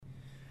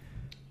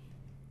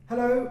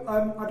Hello,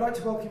 I'd like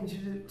to welcome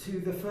you to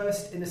the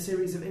first in a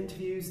series of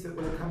interviews that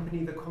will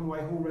accompany the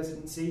Conway Hall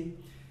Residency.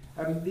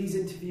 These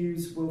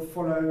interviews will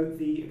follow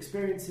the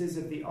experiences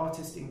of the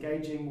artist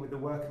engaging with the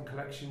work and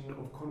collection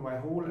of Conway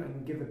Hall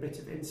and give a bit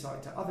of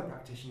insight to other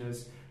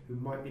practitioners who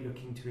might be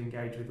looking to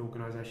engage with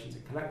organisations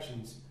and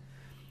collections.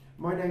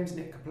 My name's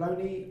Nick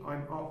Caploni,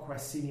 I'm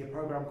Artquest Senior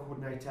Programme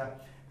Coordinator,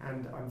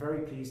 and I'm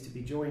very pleased to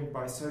be joined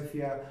by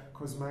Sophia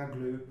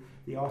Kosmaoglou,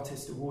 the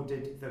artist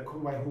awarded the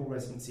Conway Hall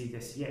Residency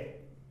this year.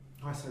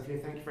 Hi Sophia,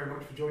 thank you very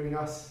much for joining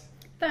us.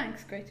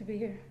 Thanks, great to be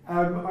here.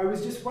 I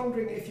was just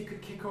wondering if you could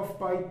kick off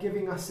by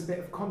giving us a bit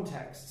of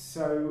context.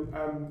 So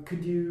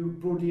could you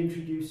broadly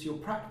introduce your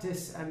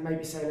practice and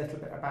maybe say a little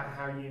bit about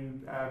how you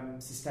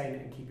sustain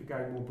it and keep it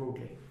going more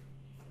broadly?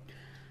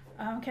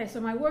 Okay, so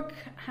my work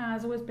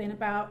has always been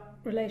about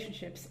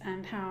relationships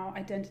and how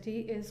identity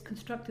is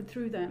constructed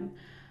through them.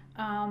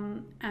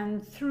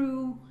 And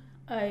through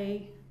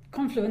a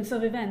confluence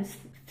of events,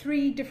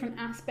 three different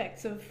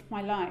aspects of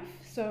my life.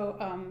 So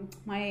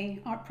my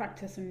art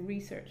practice and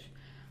research,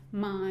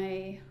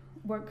 my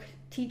work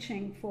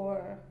teaching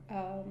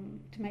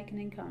to make an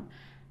income,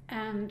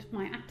 and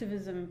my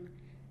activism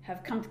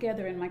have come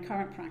together in my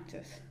current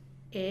practice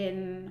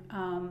in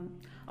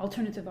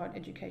alternative art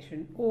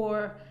education,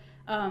 or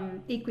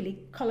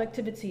equally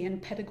collectivity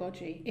and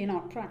pedagogy in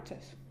art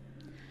practice.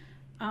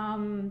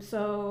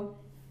 So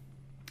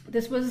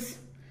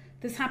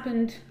this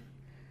happened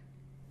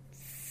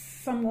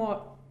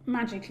somewhat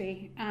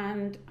magically,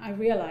 and I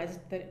realized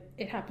that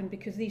it happened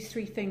because these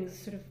three things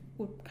sort of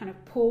would kind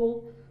of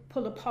pull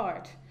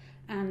apart,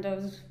 and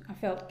I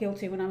felt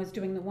guilty when I was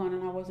doing the one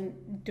and I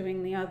wasn't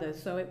doing the other,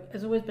 so it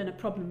has always been a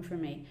problem for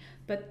me.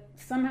 But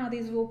somehow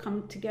these have all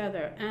come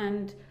together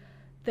and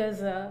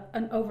there's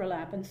an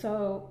overlap, and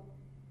so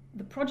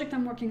the project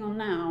I'm working on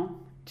now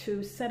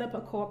to set up a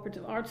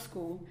cooperative art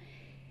school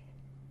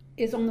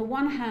is on the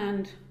one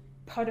hand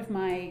part of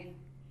my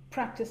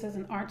practice as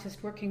an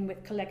artist working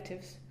with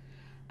collectives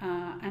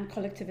and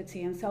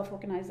collectivity and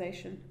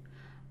self-organization.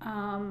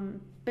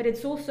 But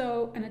it's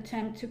also an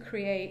attempt to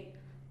create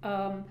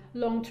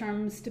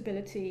long-term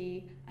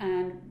stability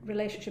and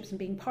relationships and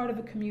being part of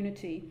a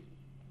community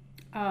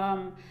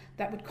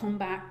that would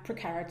combat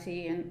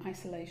precarity and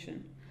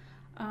isolation.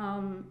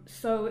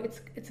 So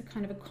it's a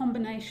kind of a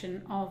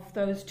combination of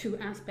those two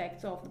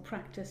aspects of the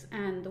practice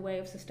and the way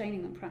of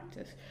sustaining the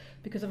practice,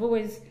 because I've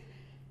always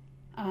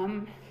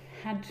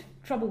had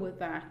trouble with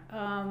that.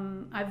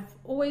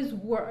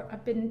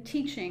 I've been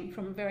teaching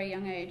from a very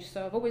young age,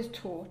 so I've always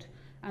taught,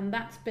 and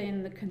that's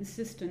been the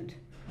consistent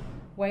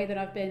way that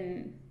I've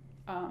been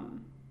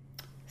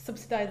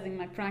subsidizing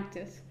my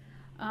practice.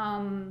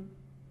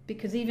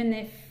 Because even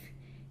if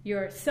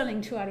you're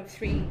selling 2 out of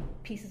 3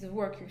 pieces of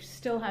work, you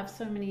still have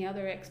so many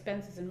other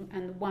expenses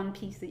and one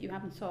piece that you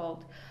haven't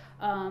solved.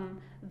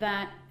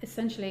 That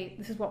essentially,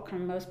 this is what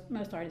kind of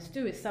most artists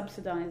do, is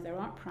subsidize their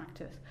art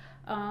practice.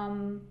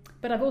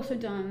 But I've also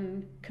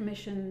done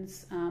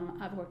commissions,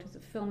 I've worked as a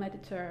film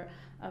editor,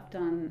 I've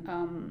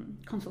done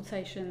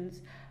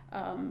consultations,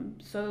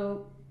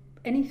 so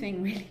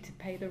anything really to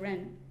pay the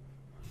rent.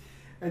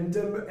 And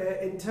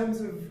in terms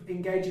of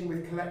engaging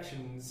with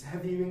collections,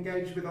 have you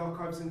engaged with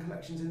archives and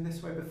collections in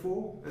this way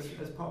before,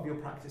 as part of your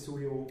practice or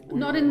your work?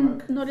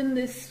 Not in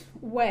this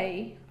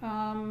way,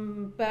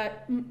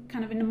 but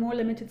kind of in a more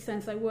limited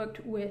sense. I worked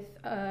with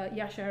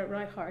Jascha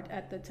Reichardt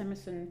at the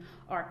Temerson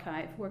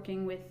Archive,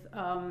 working with,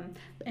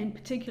 in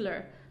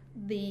particular,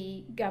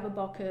 the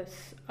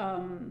Gababocus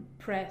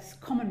Press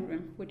Common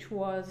Room, which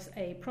was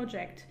a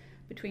project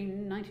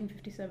between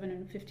 1957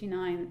 and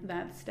 59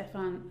 that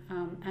Stefan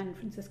and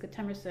Franziska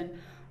Temerson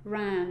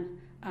ran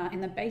in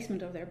the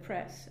basement of their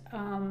press,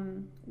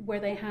 where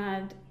they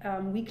had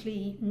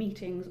weekly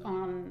meetings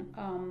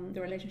on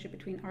the relationship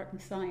between art and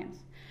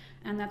science.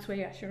 And that's where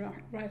Jascha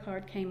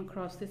Reichardt came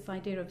across this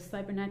idea of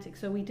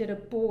cybernetics. So we did a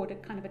board, a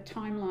kind of a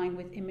timeline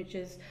with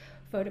images,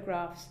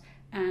 photographs,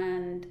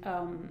 and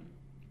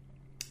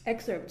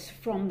excerpts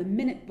from the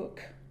Minute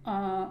Book,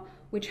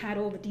 which had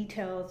all the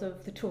details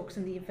of the talks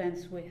and the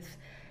events with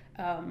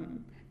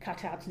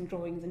cutouts and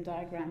drawings and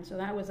diagrams. So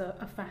that was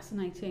a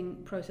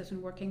fascinating process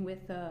in working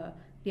with the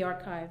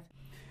archive.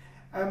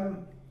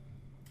 And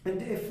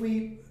if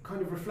we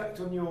kind of reflect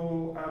on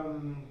your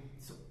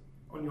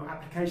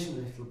application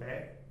a little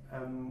bit,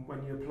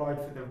 when you applied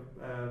for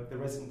the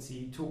residency,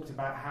 you talked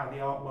about how the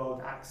art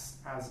world acts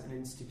as an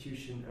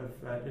institution of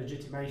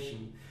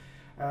legitimation.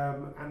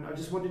 And I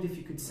just wondered if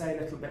you could say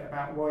a little bit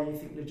about why you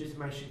think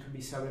legitimation can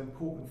be so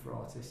important for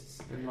artists,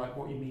 and like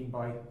what you mean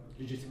by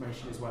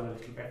legitimation as well a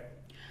little bit.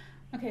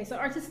 Okay, so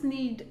artists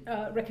need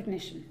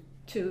recognition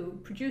to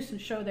produce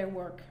and show their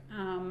work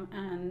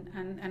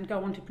and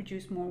go on to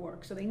produce more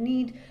work. So they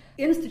need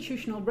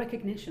institutional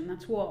recognition.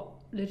 That's what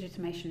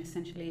legitimation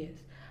essentially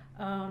is.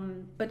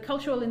 But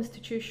cultural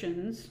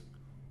institutions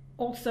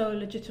also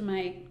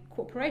legitimate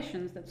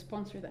corporations that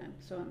sponsor them.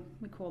 So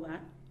we call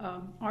that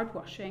art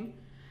washing.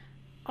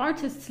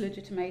 Artists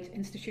legitimate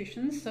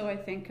institutions, so I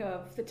think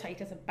of the Tate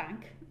as a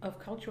bank of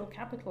cultural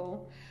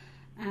capital,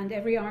 and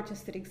every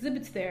artist that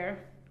exhibits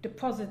there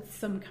deposits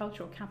some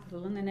cultural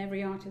capital, and then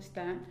every artist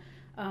that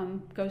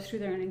goes through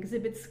there and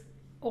exhibits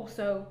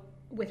also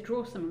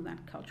withdraws some of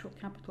that cultural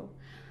capital.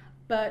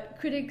 But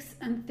critics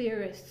and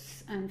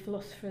theorists and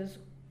philosophers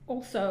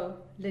also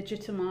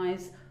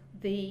legitimize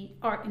the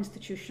art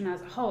institution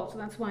as a whole. So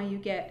that's why you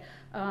get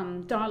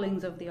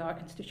darlings of the art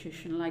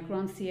institution like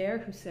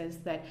Rancière, who says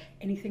that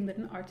anything that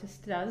an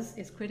artist does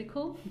is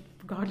critical,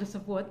 regardless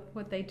of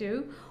what they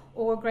do,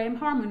 or Graham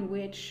Harman,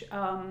 which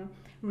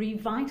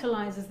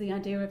revitalizes the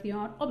idea of the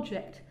art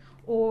object,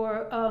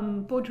 or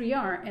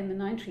Baudrillard in the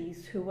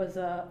 90s, who was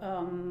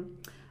a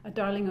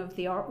darling of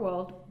the art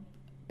world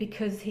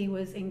because he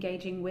was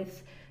engaging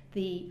with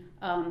the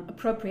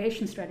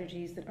appropriation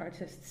strategies that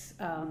artists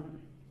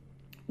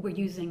were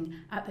using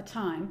at the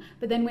time.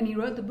 But then when he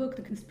wrote the book,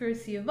 The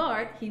Conspiracy of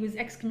Art, he was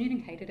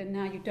excommunicated, and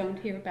now you don't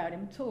hear about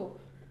him at all.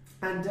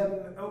 And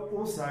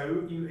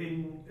also, you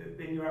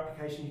in your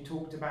application, you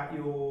talked about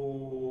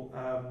your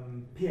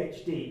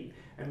PhD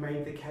and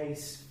made the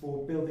case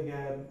for building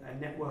a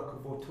network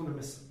of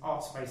autonomous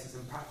art spaces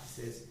and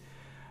practices.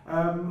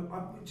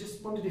 I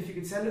just wondered if you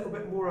could say a little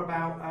bit more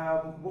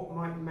about what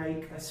might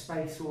make a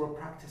space or a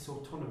practice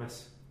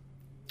autonomous.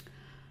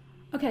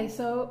 Okay,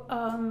 so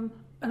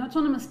an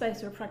autonomous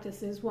space or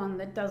practice is one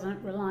that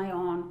doesn't rely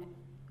on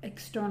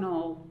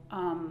external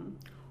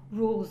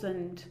rules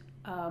and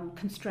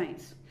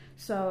constraints.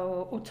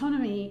 So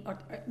autonomy,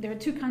 there are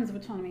two kinds of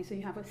autonomy. So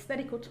you have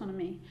aesthetic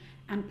autonomy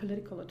and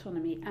political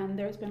autonomy. And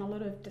there's been a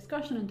lot of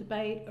discussion and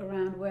debate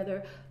around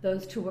whether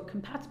those two are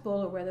compatible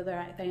or whether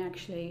they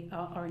actually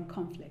are in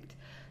conflict.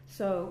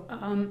 So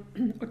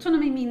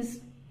autonomy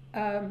means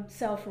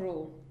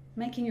self-rule,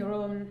 making your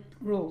own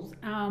rules.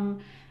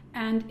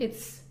 And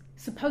it's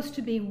supposed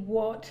to be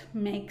what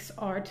makes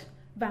art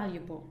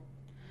valuable,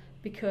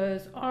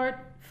 because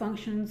art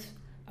functions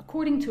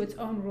according to its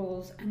own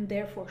rules and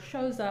therefore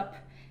shows up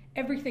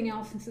everything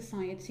else in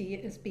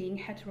society as being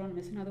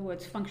heteronomous, in other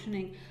words,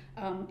 functioning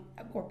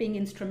or being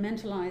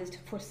instrumentalized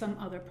for some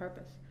other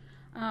purpose.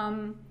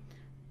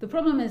 The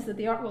problem is that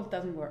the art world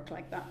doesn't work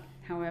like that,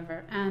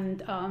 however, and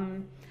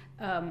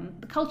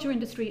the culture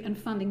industry and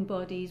funding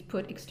bodies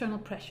put external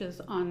pressures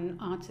on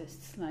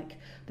artists, like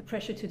the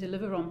pressure to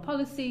deliver on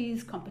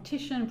policies,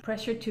 competition,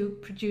 pressure to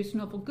produce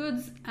novel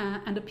goods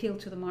and appeal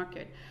to the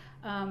market,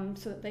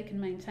 so that they can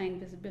maintain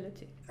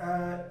visibility.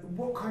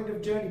 What kind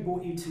of journey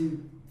brought you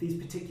to these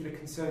particular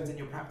concerns in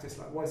your practice?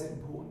 Like, why is it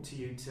important to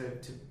you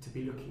to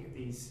be looking at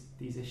these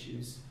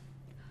issues?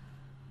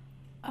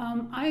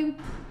 I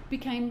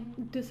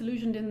became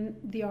disillusioned in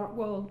the art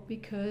world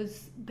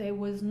because there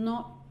was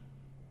not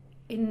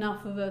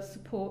enough of a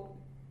support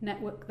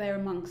network there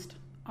amongst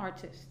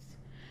artists.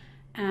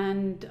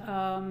 And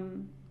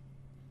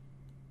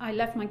I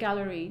left my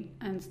gallery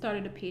and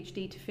started a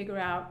PhD to figure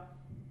out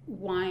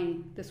why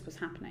this was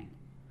happening.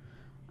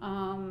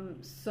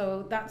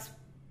 So that's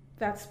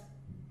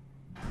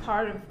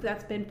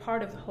been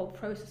part of the whole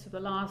process of the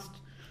last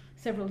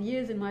several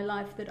years in my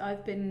life, that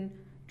I've been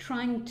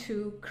trying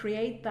to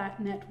create that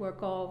network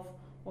of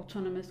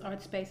autonomous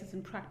art spaces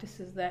and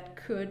practices that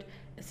could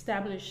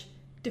establish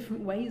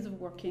different ways of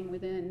working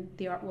within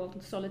the art world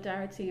and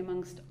solidarity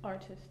amongst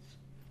artists.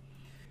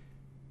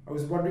 I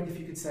was wondering if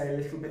you could say a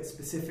little bit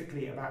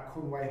specifically about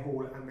Conway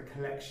Hall and the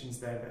collections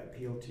there that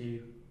appeal to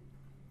you.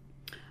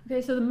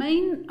 Okay, so the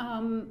main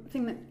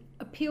thing that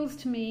appeals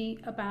to me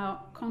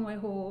about Conway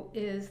Hall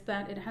is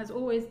that it has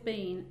always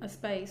been a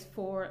space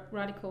for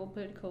radical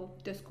political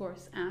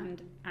discourse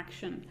and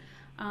action.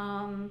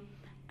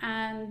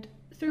 And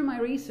through my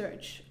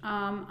research,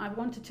 I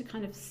wanted to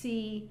kind of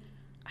see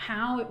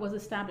how it was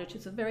established.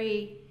 It's a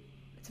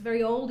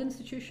very old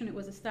institution. It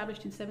was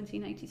established in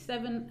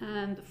 1787,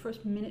 and the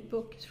first minute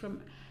book is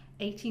from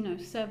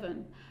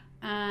 1807.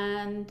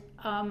 And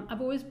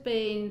I've always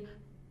been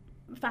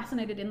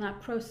fascinated in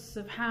that process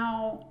of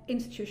how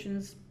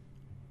institutions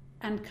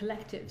and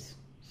collectives,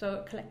 so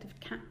a collective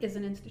is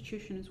an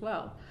institution as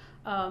well,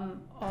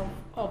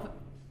 of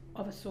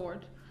a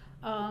sort,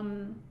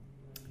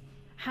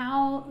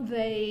 how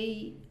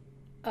they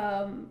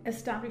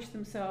establish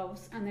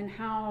themselves, and then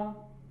how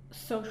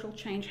social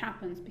change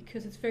happens,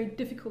 because it's very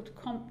difficult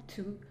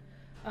to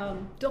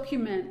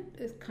document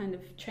this kind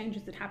of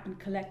changes that happen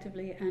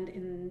collectively and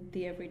in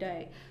the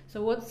everyday.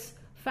 So what's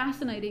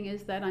fascinating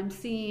is that I'm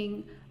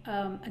seeing,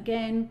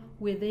 again,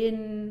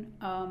 within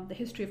the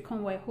history of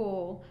Conway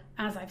Hall,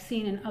 as I've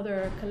seen in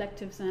other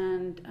collectives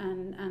and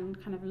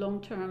kind of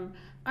long-term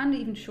and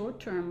even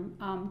short-term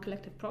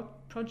collective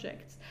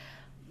projects,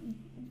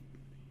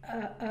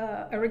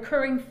 a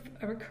recurring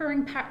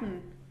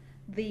pattern.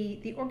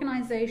 The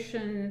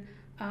organization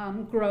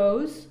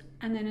grows,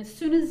 and then as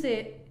soon as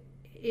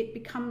it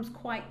becomes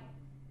quite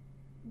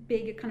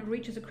big, it kind of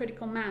reaches a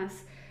critical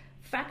mass,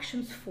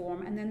 factions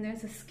form, and then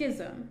there's a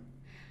schism,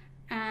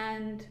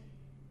 and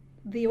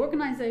the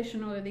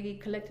organization or the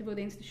collective or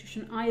the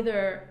institution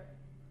either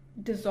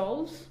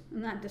dissolves,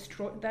 and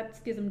that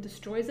schism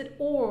destroys it,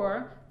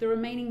 or the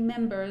remaining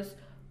members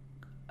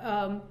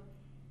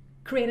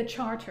create a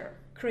charter,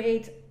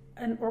 create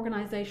an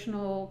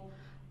organizational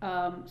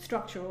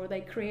structure, or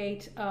they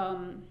create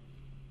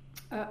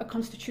a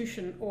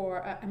constitution or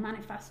a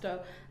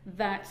manifesto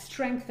that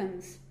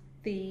strengthens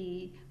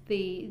the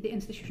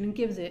institution and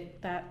gives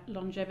it that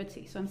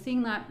longevity. So I'm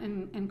seeing that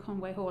in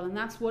Conway Hall, and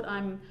that's what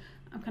I'm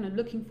kind of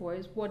looking for,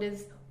 is what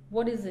is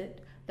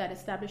it that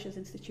establishes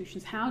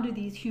institutions? How do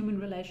these human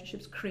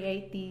relationships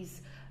create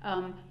these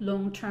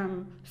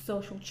long-term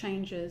social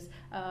changes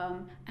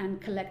and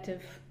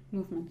collective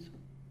movements?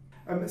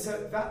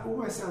 So that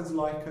almost sounds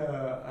like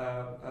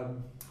a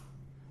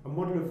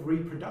model of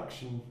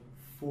reproduction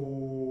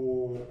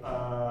for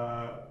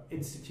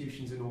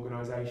institutions and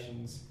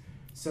organisations,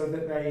 so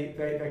that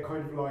they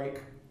kind of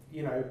like,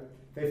 you know,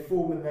 they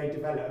form and they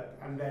develop,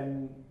 and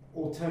then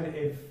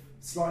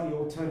slightly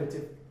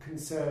alternative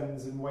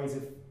concerns and ways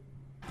of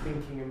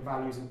thinking and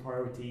values and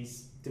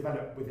priorities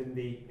develop within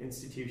the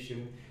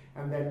institution,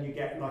 and then you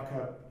get like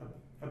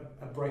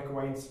a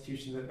breakaway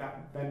institution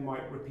that then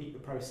might repeat the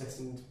process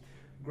and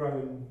grow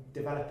and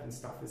develop and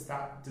stuff. Does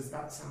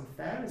that sound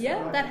fair?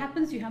 That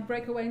happens. You have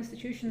breakaway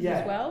institutions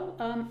as well.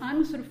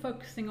 I'm sort of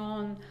focusing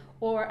on,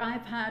 or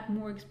I've had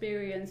more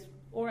experience,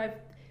 or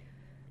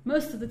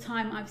most of the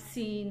time I've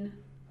seen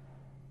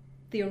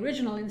the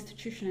original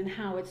institution and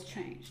how it's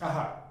changed.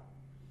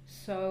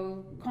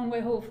 So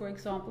Conway Hall, for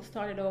example,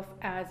 started off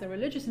as a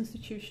religious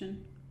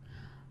institution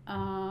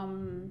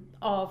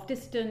of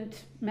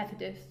dissident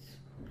Methodists,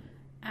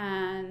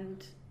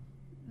 and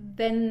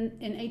then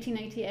in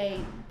 1888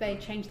 they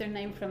changed their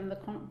name from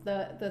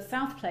the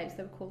South Place,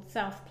 they were called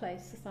South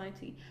Place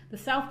Society, the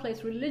South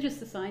Place Religious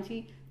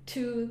Society,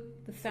 to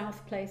the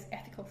South Place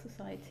Ethical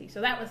Society.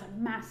 So that was a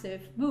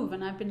massive move,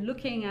 and I've been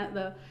looking at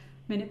the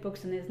minute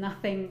books and there's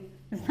nothing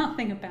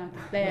about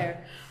it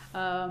there.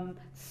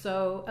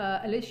 So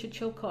Alicia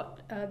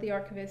Chilcott, the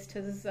archivist,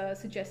 has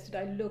suggested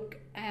I look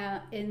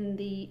in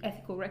the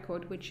ethical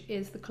record, which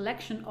is the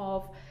collection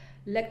of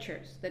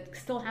lectures that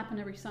still happen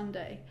every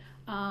Sunday.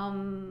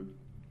 So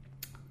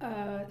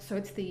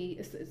it's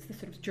the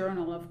sort of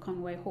journal of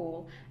Conway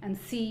Hall, and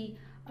see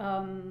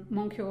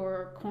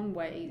Moncure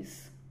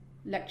Conway's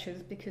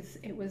lectures, because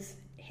it was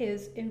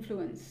his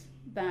influence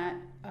that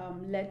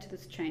led to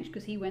this change,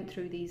 because he went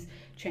through these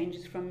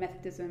changes from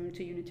Methodism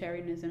to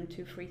Unitarianism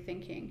to free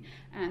thinking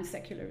and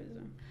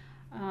secularism,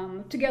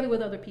 together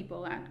with other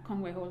people at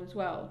Conway Hall as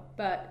well.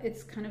 But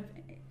it's kind of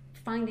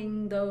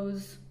finding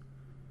those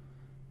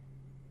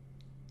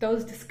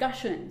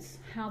discussions,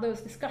 how those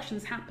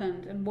discussions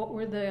happened, and what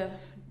were the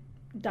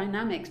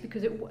dynamics,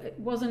 because it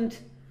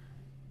wasn't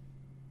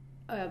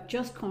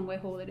just Conway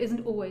Hall. It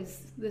isn't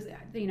always this,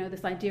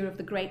 this idea of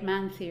the great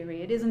man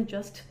theory. It isn't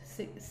just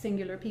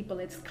singular people.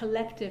 It's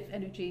collective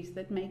energies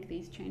that make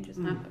these changes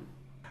happen.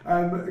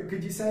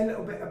 Could you say a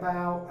little bit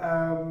about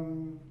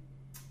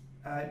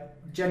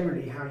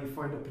generally how you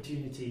find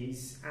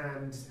opportunities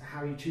and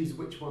how you choose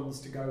which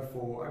ones to go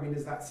for? I mean,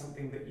 is that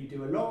something that you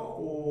do a lot,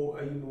 or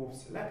are you more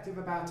selective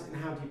about it, and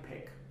how do you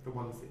pick the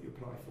ones that you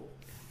apply for?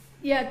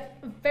 Yeah,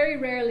 very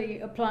rarely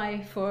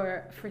apply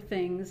for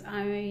things.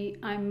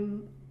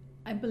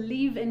 I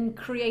believe in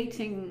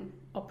creating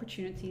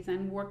opportunities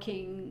and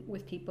working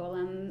with people,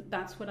 and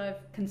that's what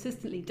I've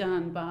consistently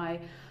done by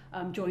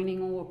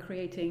joining or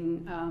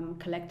creating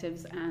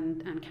collectives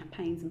and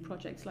campaigns and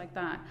projects like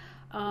that.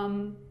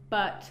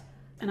 But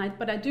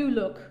I do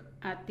look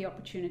at the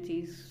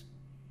opportunities,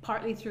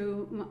 partly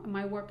through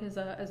my work as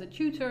a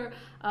tutor,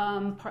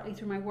 partly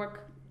through my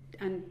work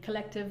and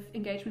collective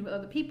engagement with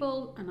other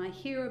people, and I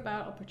hear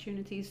about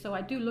opportunities, so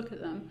I do look at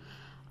them.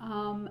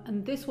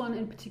 And this one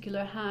in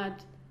particular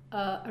had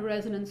a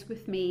resonance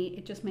with me.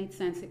 It just made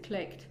sense, it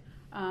clicked.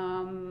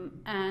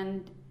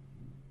 And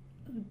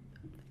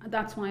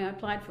that's why I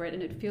applied for it,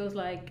 and it feels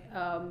like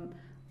a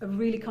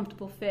really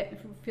comfortable fit. It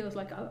feels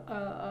like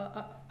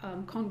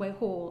Conway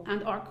Hall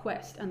and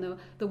Artquest, and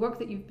the work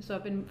that so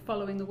I've been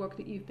following the work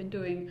that you've been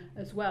doing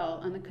as well,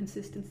 and the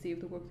consistency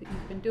of the work that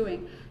you've been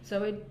doing.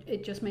 So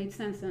it just made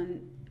sense,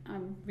 and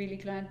I'm really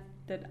glad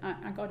that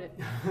I got it.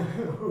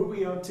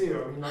 We are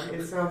too. I mean, like,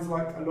 it sounds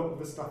like a lot of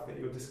the stuff that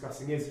you're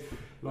discussing is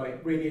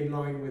like really in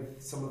line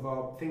with some of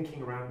our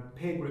thinking around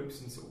peer groups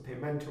and sort of peer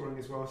mentoring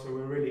as well. So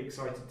we're really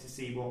excited to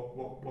see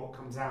what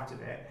comes out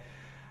of it.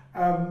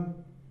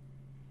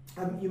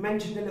 You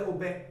mentioned a little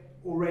bit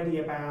already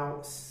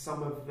about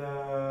some of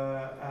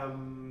the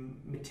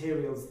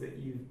materials that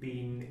you've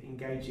been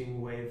engaging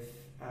with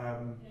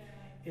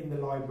in the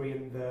library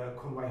and the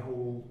Conway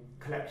Hall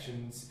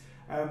collections.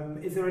 Are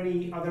there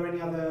any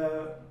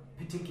other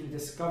particular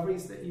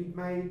discoveries that you've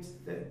made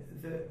that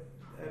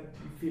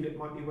you feel it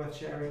might be worth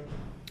sharing?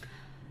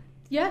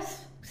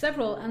 Yes,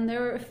 several, and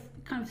there are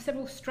kind of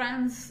several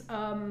strands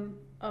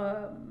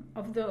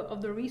of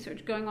the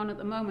research going on at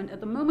the moment. At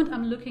the moment,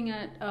 I'm looking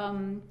at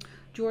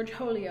George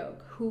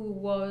Holyoake, who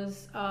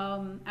was,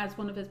 as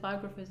one of his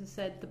biographers has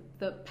said,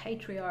 the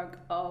patriarch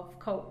of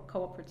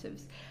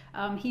cooperatives.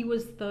 He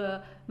was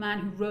the man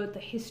who wrote the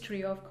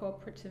history of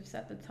cooperatives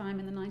at the time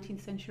in the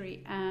 19th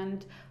century,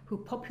 and who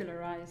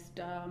popularized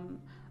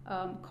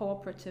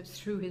cooperatives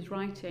through his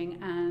writing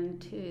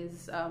and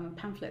his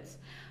pamphlets.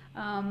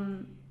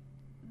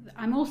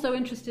 I'm also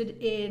interested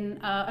in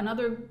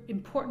another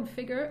important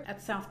figure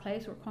at South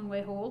Place or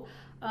Conway Hall,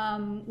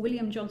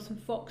 William Johnson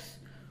Fox,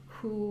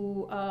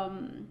 who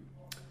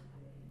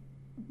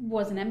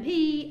was an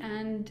MP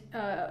and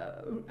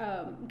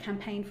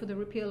campaigned for the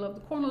repeal of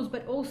the Corn Laws,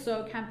 but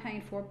also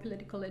campaigned for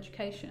political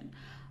education.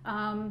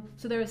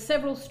 So there are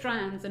several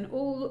strands, and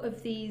all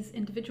of these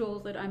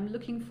individuals that I'm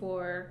looking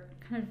for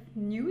kind of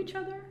knew each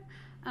other.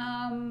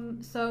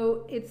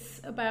 So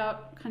it's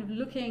about kind of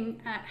looking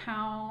at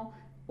how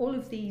all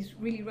of these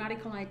really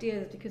radical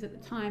ideas, because at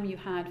the time you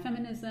had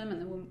feminism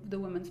and the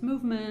women's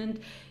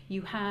movement,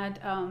 you had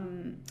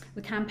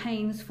the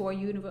campaigns for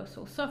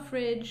universal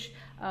suffrage,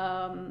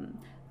 the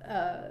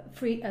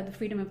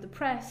freedom of the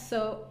press.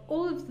 So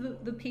all of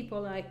the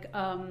people like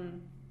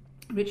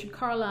Richard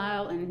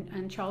Carlile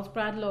and Charles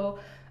Bradlaugh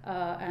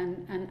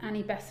and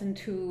Annie Besant,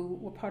 who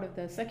were part of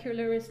the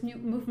secularist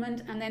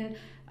movement, and then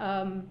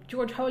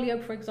George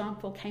Holyoake, for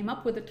example, came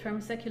up with the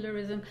term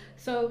secularism.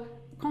 So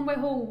Conway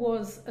Hall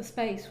was a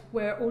space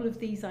where all of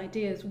these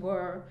ideas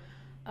were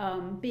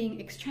being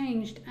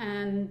exchanged,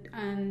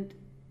 and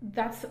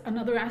that's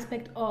another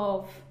aspect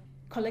of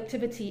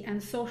collectivity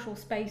and social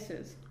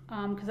spaces,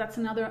 because that's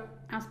another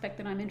aspect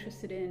that I'm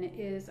interested in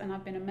and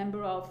I've been a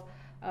member of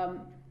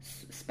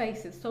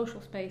spaces,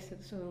 social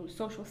spaces, so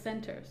social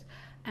centres,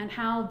 and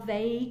how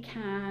they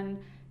can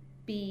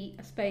be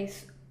a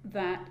space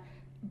that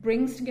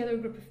brings together a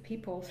group of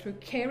people through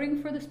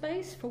caring for the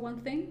space, for one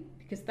thing,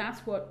 because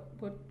that's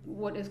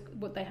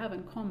what they have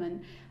in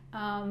common.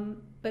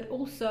 But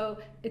also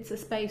it's a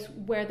space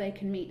where they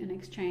can meet and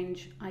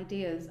exchange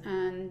ideas.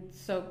 And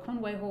so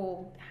Conway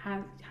Hall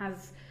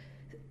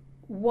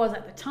was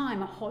at the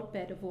time a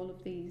hotbed of all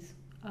of these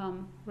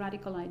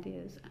radical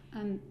ideas,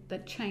 and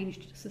that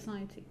changed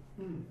society.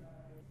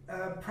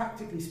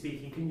 Practically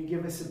speaking, can you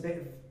give us a bit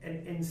of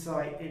an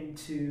insight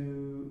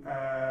into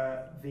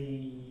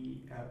the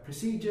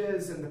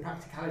procedures and the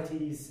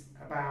practicalities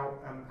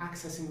about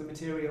accessing the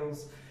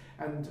materials,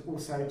 and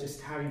also just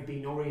how you've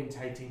been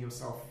orientating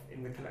yourself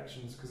in the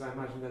collections? Because I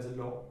imagine there's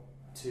a lot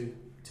to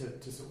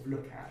sort of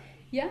look at.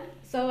 Yeah,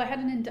 so I had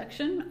an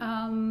induction.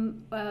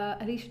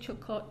 Alicia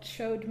Chilcott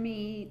showed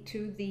me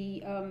to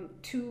the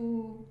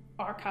 2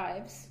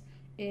 archives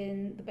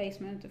in the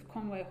basement of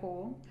Conway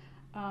Hall,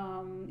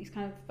 these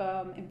kind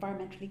of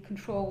environmentally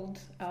controlled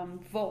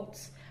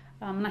vaults.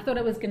 And I thought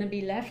I was going to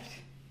be left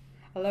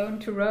alone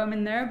to roam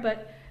in there,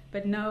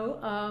 but no,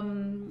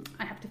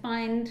 I have to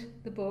find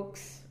the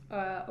books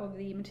or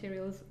the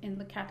materials in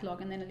the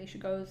catalogue, and then Alicia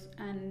goes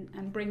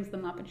and brings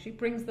them up, and she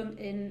brings them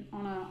in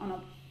on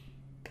a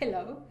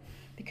pillow,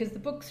 because the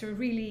books are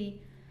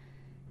really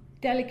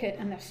delicate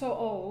and they're so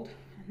old,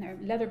 and they're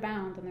leather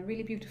bound, and they're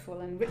really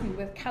beautiful and written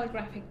with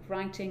calligraphic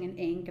writing and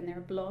ink, and there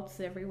are blots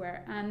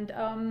everywhere.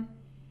 And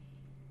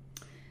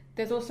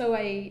there's also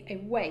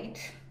a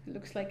weight, it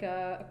looks like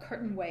a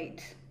curtain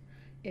weight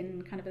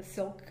in kind of a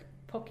silk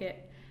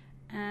pocket,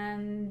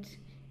 and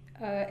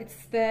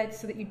it's there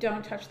so that you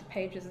don't touch the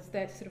pages. It's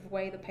there to sort of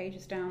weigh the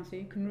pages down so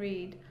you can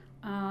read.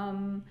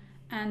 And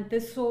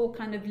this all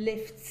kind of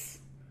lifts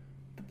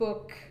the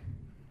book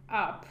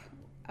up,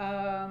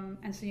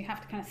 and so you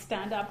have to kind of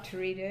stand up to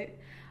read it.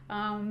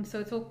 So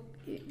it's all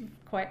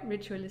quite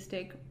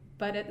ritualistic,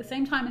 but at the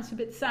same time it's a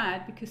bit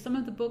sad, because some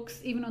of the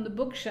books, even on the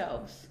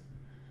bookshelves,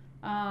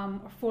 are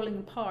falling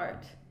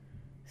apart.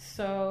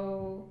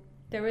 So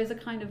there is a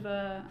kind of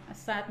a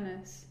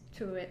sadness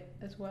to it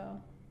as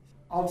well.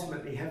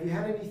 Ultimately, have you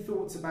had any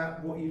thoughts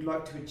about what you'd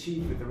like to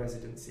achieve with the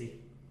residency?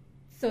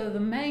 So the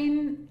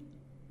main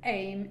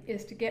aim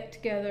is to get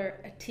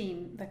together a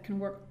team that can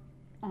work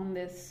on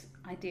this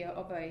idea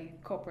of a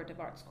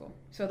cooperative art school.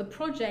 So the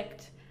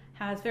project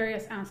has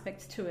various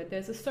aspects to it.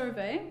 There's a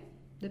survey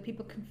that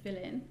people can fill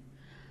in.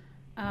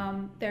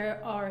 There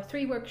are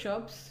 3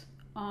 workshops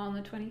on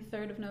the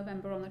 23rd of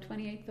November, on the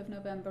 28th of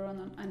November,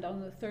 and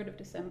on the 3rd of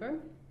December.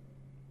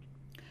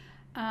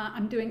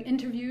 I'm doing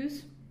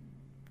interviews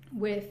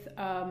with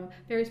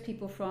various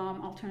people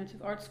from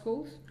alternative art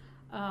schools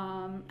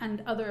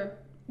and other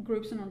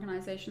groups and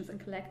organizations and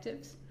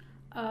collectives.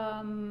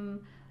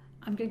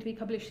 I'm going to be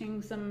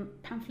publishing some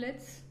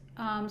pamphlets.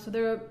 So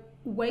there are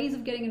ways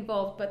of getting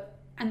involved,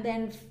 and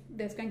then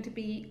there's going to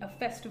be a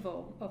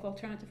festival of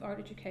alternative art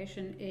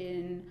education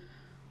in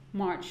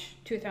March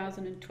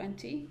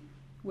 2020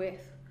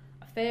 with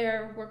a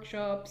fair,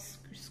 workshops,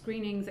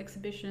 screenings,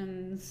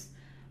 exhibitions,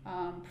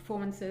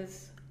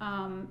 performances,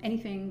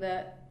 anything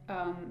that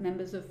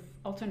members of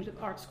alternative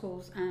art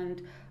schools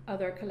and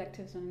other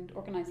collectives and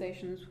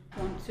organizations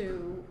want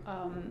to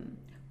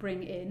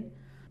bring in.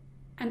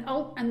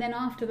 And then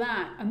after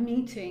that, a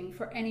meeting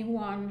for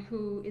anyone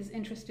who is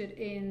interested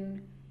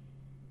in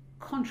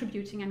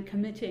contributing and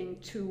committing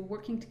to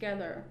working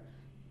together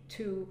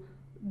to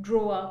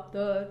draw up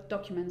the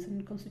documents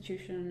and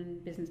constitution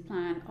and business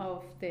plan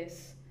of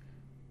this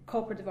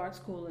cooperative art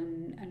school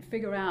and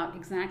figure out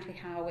exactly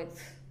how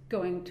it's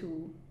going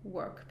to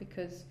work,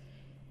 because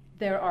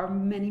there are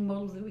many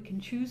models that we can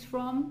choose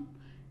from,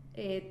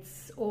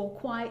 It's all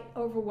quite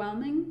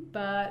overwhelming,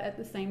 but at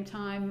the same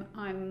time,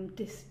 I'm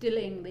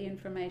distilling the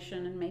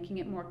information and making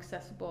it more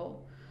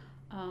accessible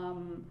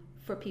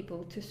for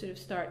people to sort of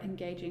start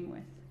engaging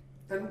with.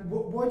 And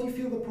why do you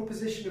feel the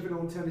proposition of an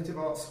alternative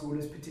art school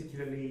is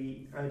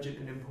particularly urgent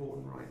and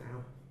important right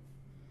now?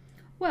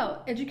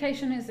 Well,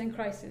 education is in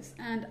crisis,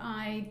 and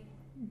I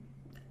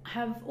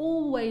have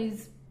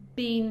always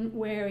been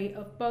wary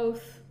of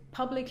both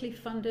publicly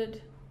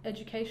funded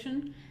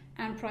education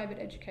and private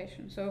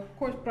education. So, of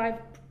course,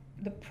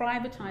 the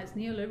privatized,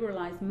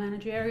 neoliberalized,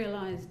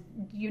 managerialized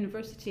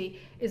university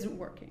isn't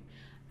working.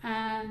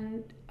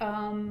 And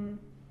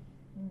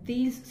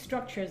these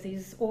structures,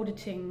 these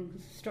auditing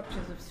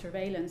structures of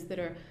surveillance that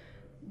are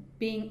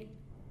being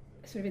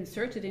sort of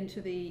inserted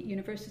into the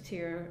university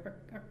are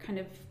kind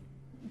of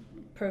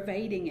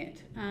pervading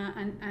it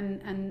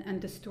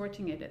and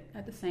distorting it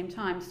at the same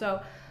time.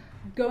 So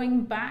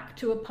going back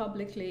to a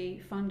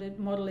publicly funded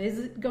model, is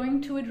it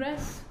going to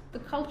address the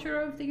culture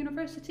of the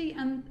university?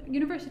 And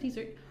universities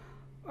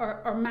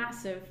are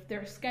massive.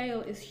 Their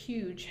scale is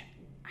huge.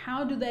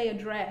 How do they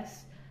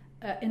address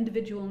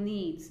individual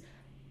needs?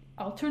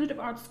 Alternative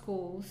art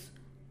schools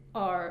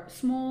are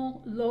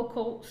small,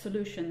 local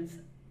solutions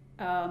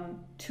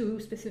to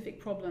specific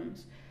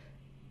problems.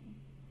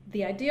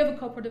 The idea of a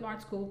cooperative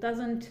art school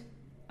doesn't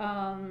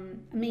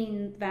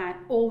mean that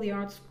all the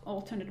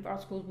alternative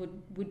art schools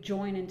would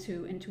join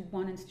into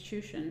one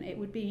institution. It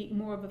would be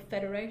more of a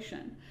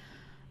federation.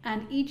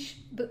 And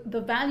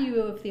the value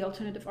of the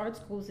alternative art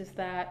schools is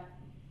that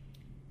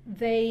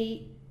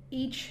they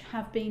each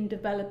have been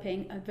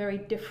developing a very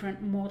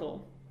different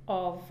model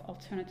of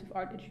alternative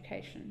art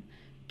education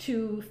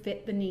to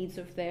fit the needs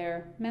of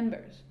their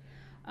members.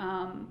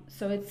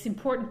 So it's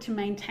important to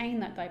maintain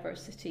that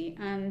diversity.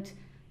 And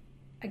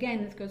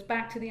again, this goes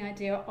back to the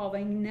idea of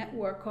a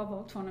network of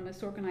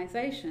autonomous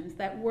organizations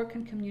that work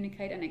and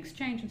communicate and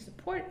exchange and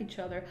support each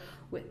other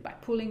by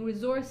pooling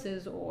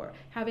resources or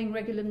having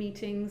regular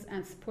meetings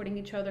and supporting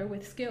each other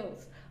with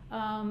skills.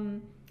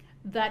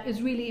 That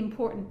is really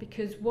important,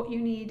 because what you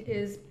need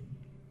is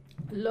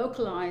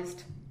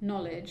localized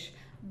knowledge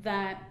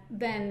that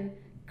then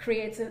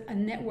creates a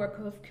network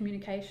of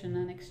communication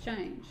and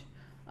exchange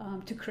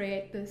to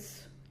create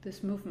this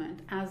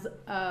movement as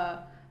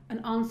an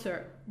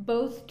answer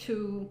both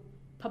to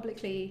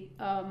publicly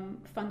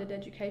funded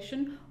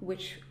education,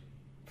 which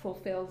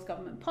fulfills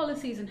government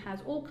policies and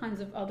has all kinds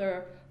of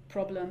other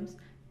problems,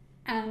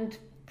 and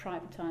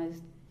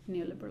privatized,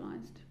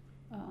 neoliberalized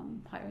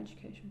higher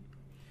education.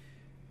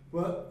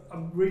 Well,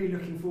 I'm really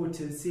looking forward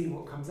to seeing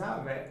what comes out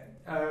of it.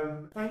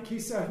 Thank you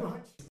so much.